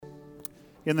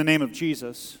In the name of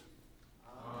Jesus.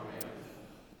 Amen.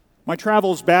 My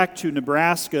travels back to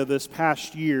Nebraska this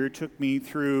past year took me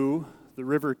through the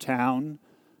river town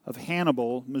of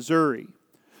Hannibal, Missouri,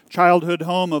 childhood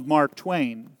home of Mark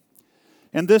Twain.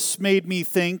 And this made me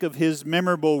think of his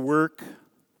memorable work,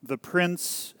 The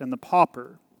Prince and the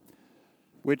Pauper,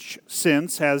 which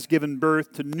since has given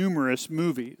birth to numerous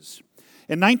movies.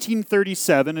 In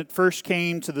 1937, it first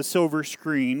came to the silver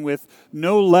screen with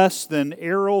no less than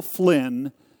Errol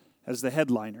Flynn as the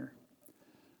headliner.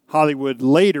 Hollywood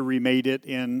later remade it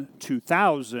in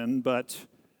 2000, but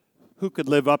who could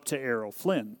live up to Errol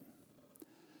Flynn?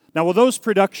 Now, while those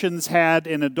productions had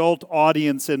an adult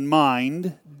audience in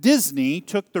mind, Disney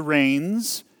took the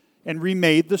reins and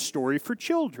remade the story for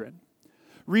children,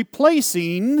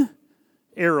 replacing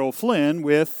Errol Flynn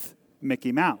with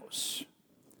Mickey Mouse.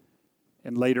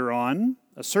 And later on,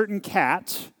 a certain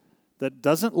cat that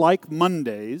doesn't like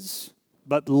Mondays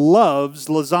but loves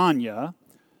lasagna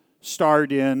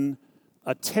starred in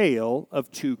A Tale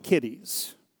of Two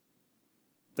Kitties.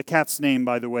 The cat's name,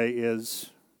 by the way, is...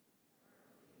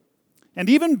 And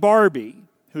even Barbie,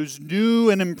 whose new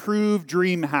and improved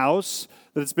dream house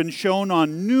that's been shown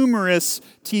on numerous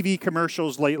TV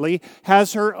commercials lately,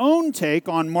 has her own take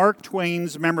on Mark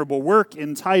Twain's memorable work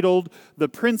entitled The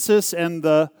Princess and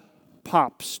the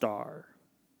Pop Star.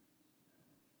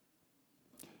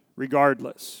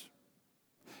 Regardless,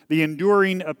 the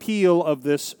enduring appeal of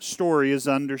this story is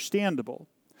understandable.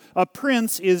 A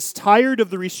prince is tired of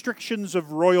the restrictions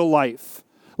of royal life,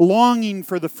 longing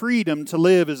for the freedom to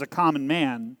live as a common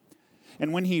man.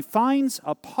 And when he finds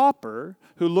a pauper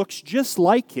who looks just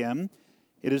like him,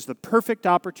 it is the perfect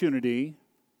opportunity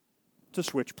to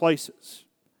switch places.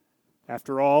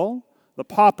 After all, the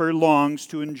pauper longs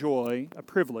to enjoy a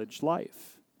privileged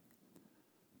life.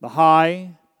 The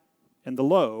high and the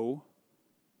low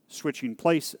switching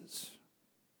places.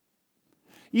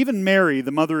 Even Mary,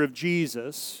 the mother of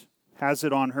Jesus, has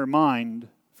it on her mind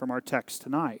from our text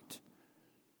tonight.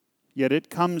 Yet it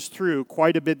comes through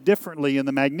quite a bit differently in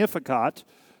the Magnificat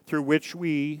through which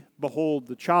we behold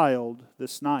the child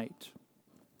this night.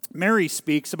 Mary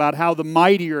speaks about how the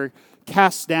mighty are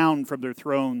cast down from their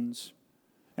thrones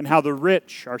and how the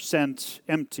rich are sent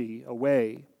empty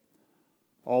away.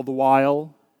 All the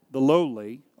while, the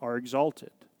lowly are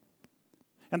exalted.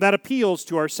 And that appeals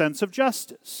to our sense of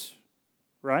justice,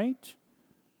 right?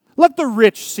 Let the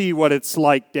rich see what it's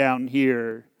like down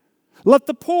here. Let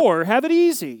the poor have it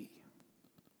easy.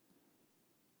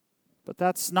 But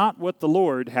that's not what the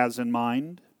Lord has in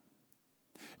mind.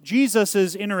 Jesus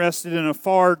is interested in a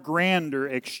far grander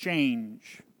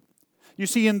exchange. You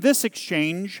see, in this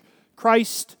exchange,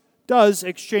 Christ does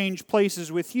exchange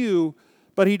places with you,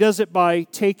 but he does it by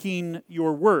taking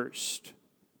your worst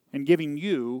and giving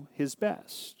you his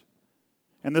best.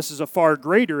 And this is a far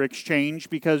greater exchange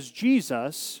because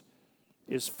Jesus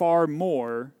is far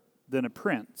more than a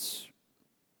prince.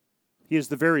 He is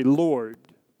the very Lord.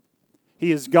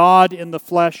 He is God in the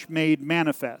flesh made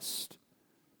manifest.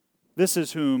 This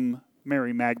is whom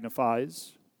Mary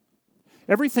magnifies.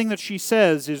 Everything that she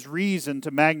says is reason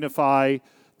to magnify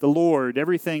the Lord.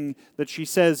 Everything that she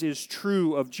says is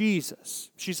true of Jesus.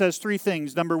 She says three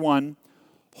things. Number one,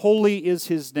 holy is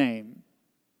his name.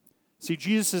 See,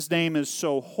 Jesus' name is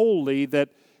so holy that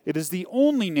it is the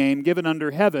only name given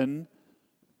under heaven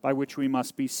by which we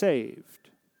must be saved.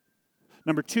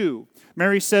 Number two,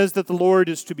 Mary says that the Lord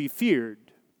is to be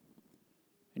feared.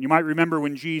 And you might remember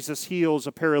when Jesus heals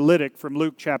a paralytic from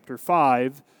Luke chapter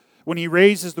 5, when he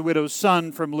raises the widow's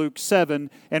son from Luke 7,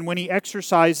 and when he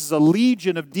exorcises a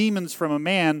legion of demons from a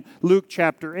man, Luke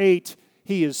chapter 8,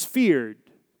 he is feared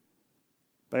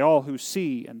by all who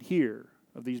see and hear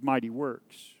of these mighty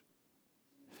works.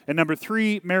 And number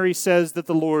three, Mary says that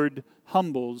the Lord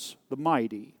humbles the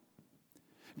mighty.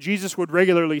 Jesus would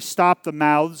regularly stop the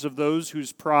mouths of those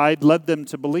whose pride led them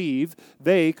to believe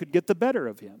they could get the better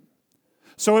of him.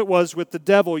 So it was with the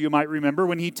devil, you might remember,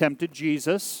 when he tempted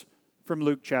Jesus from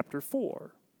Luke chapter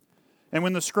 4. And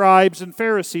when the scribes and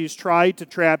Pharisees tried to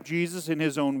trap Jesus in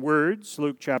his own words,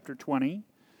 Luke chapter 20,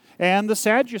 and the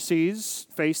Sadducees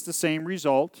faced the same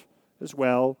result as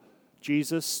well,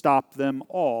 Jesus stopped them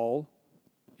all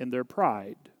in their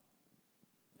pride.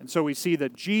 And so we see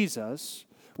that Jesus,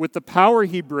 with the power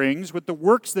he brings, with the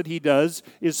works that he does,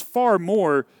 is far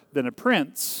more than a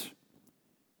prince.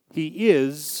 He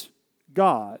is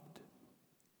God.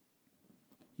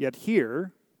 Yet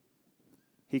here,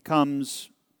 he comes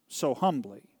so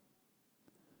humbly.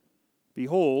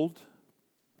 Behold,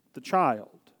 the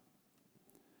child.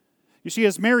 You see,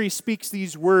 as Mary speaks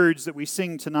these words that we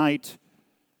sing tonight,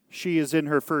 she is in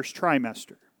her first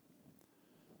trimester.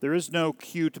 There is no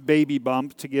cute baby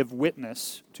bump to give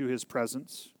witness to his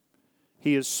presence.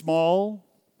 He is small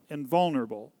and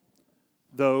vulnerable,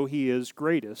 though he is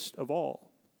greatest of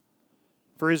all.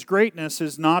 For his greatness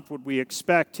is not what we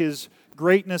expect. His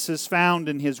greatness is found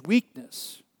in his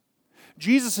weakness.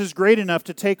 Jesus is great enough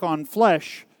to take on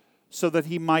flesh so that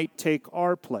he might take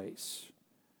our place.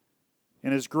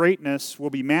 And his greatness will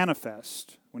be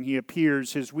manifest when he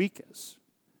appears his weakest,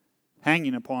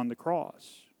 hanging upon the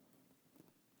cross.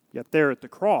 Yet there at the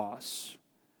cross,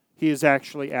 he is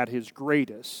actually at his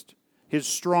greatest, his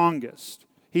strongest.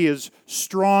 He is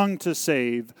strong to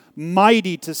save,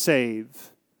 mighty to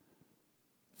save.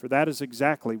 For that is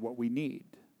exactly what we need.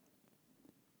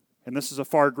 And this is a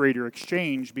far greater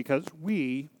exchange because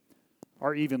we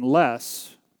are even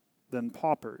less than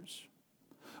paupers.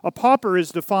 A pauper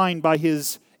is defined by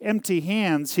his empty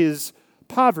hands, his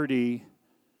poverty,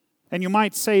 and you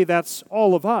might say that's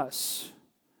all of us.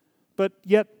 But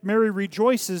yet Mary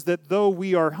rejoices that though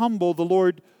we are humble, the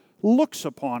Lord looks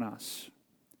upon us.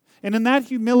 And in that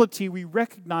humility, we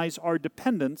recognize our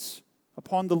dependence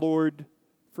upon the Lord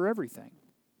for everything.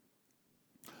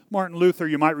 Martin Luther,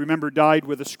 you might remember, died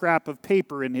with a scrap of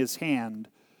paper in his hand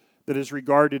that is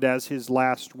regarded as his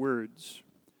last words.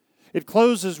 It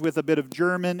closes with a bit of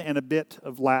German and a bit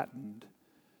of Latin.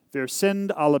 Wir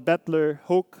sind alle Bettler,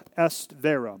 hoc est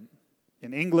verum.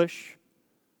 In English,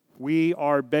 we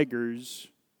are beggars,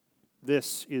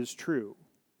 this is true.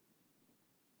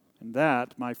 And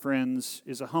that, my friends,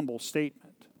 is a humble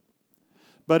statement.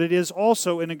 But it is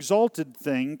also an exalted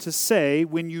thing to say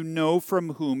when you know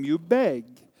from whom you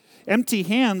beg. Empty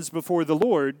hands before the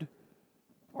Lord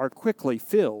are quickly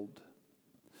filled.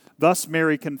 Thus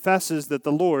Mary confesses that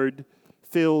the Lord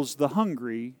fills the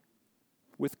hungry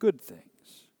with good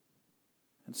things.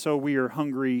 And so we are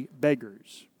hungry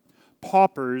beggars,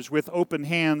 paupers with open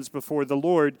hands before the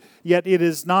Lord. Yet it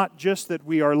is not just that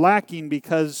we are lacking,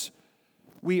 because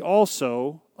we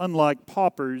also, unlike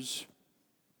paupers,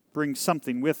 bring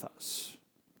something with us.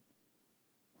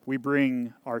 We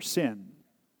bring our sin.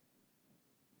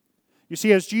 You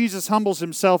see, as Jesus humbles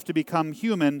himself to become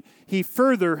human, he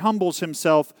further humbles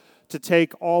himself to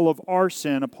take all of our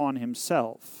sin upon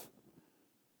himself.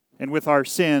 And with our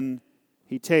sin,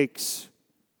 he takes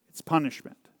its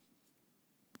punishment,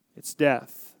 its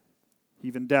death,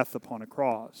 even death upon a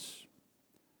cross.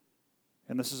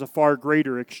 And this is a far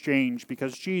greater exchange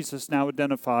because Jesus now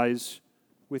identifies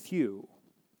with you.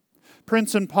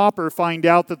 Prince and pauper find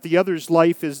out that the other's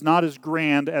life is not as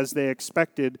grand as they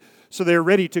expected, so they're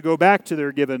ready to go back to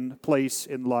their given place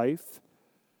in life.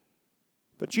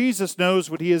 But Jesus knows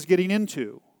what he is getting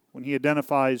into when he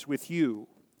identifies with you,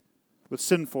 with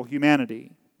sinful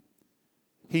humanity.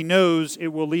 He knows it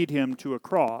will lead him to a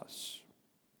cross.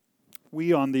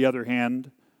 We, on the other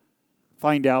hand,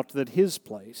 find out that his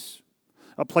place,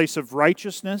 a place of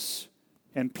righteousness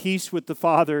and peace with the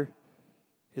Father,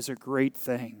 is a great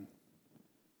thing.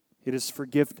 It is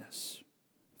forgiveness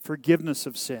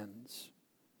of sins.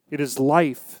 It is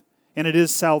life, and it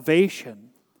is salvation.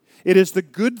 It is the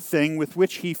good thing with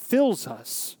which he fills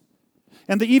us.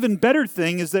 And the even better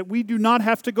thing is that we do not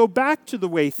have to go back to the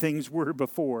way things were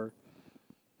before.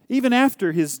 Even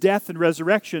after his death and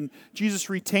resurrection, Jesus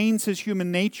retains his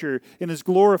human nature in his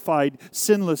glorified,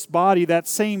 sinless body, that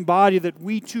same body that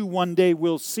we too one day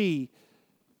will see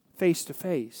face to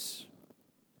face.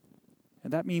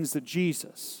 And that means that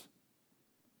Jesus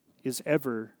is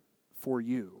ever for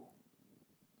you.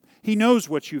 He knows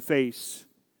what you face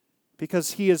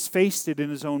because he has faced it in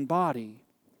his own body.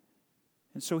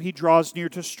 And so he draws near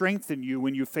to strengthen you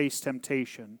when you face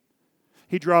temptation.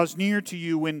 He draws near to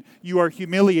you when you are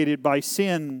humiliated by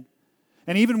sin.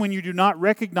 And even when you do not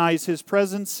recognize his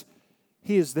presence,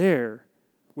 he is there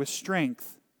with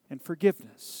strength and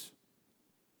forgiveness.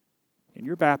 In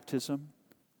your baptism,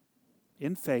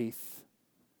 in faith,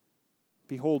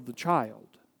 behold the child.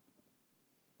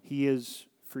 He is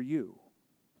for you.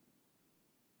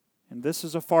 And this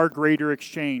is a far greater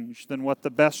exchange than what the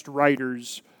best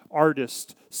writers,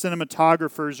 artists,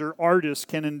 cinematographers, or artists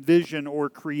can envision or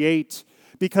create.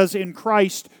 Because in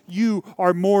Christ, you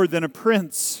are more than a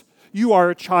prince. You are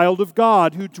a child of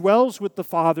God who dwells with the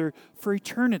Father for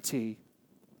eternity.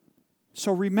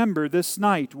 So remember this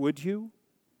night, would you?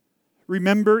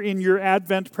 Remember in your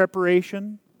Advent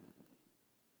preparation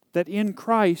that in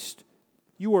Christ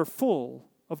you are full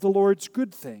of the Lord's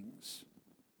good things.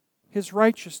 His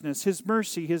righteousness, his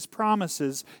mercy, his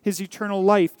promises, his eternal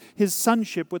life, his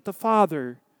sonship with the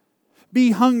Father.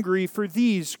 Be hungry for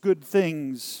these good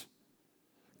things.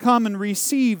 Come and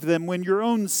receive them when your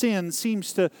own sin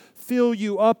seems to fill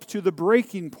you up to the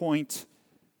breaking point.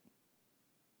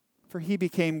 For he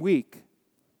became weak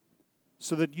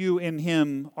so that you in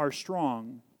him are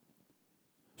strong.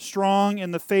 Strong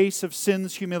in the face of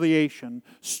sin's humiliation,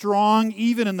 strong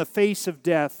even in the face of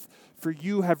death, for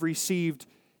you have received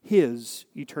his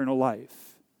eternal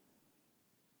life.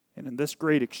 And in this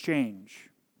great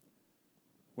exchange,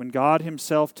 when God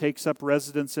himself takes up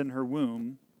residence in her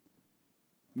womb,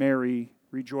 Mary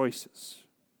rejoices.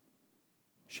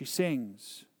 She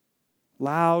sings,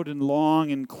 loud and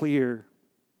long and clear,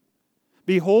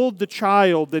 "Behold the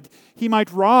child, that he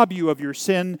might rob you of your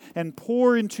sin and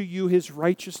pour into you his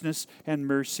righteousness and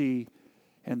mercy."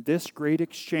 And this great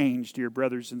exchange, dear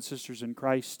brothers and sisters in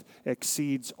Christ,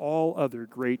 exceeds all other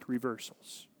great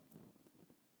reversals.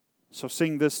 So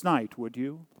sing this night, would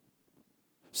you?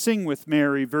 Sing with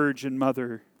Mary, Virgin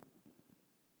Mother,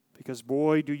 because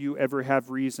boy, do you ever have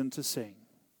reason to sing.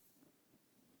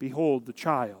 Behold the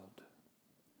child.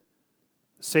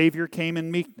 The Savior came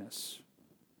in meekness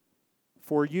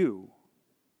for you,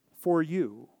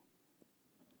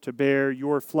 to bear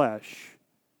your flesh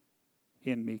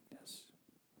in meekness.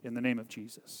 In the name of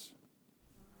Jesus.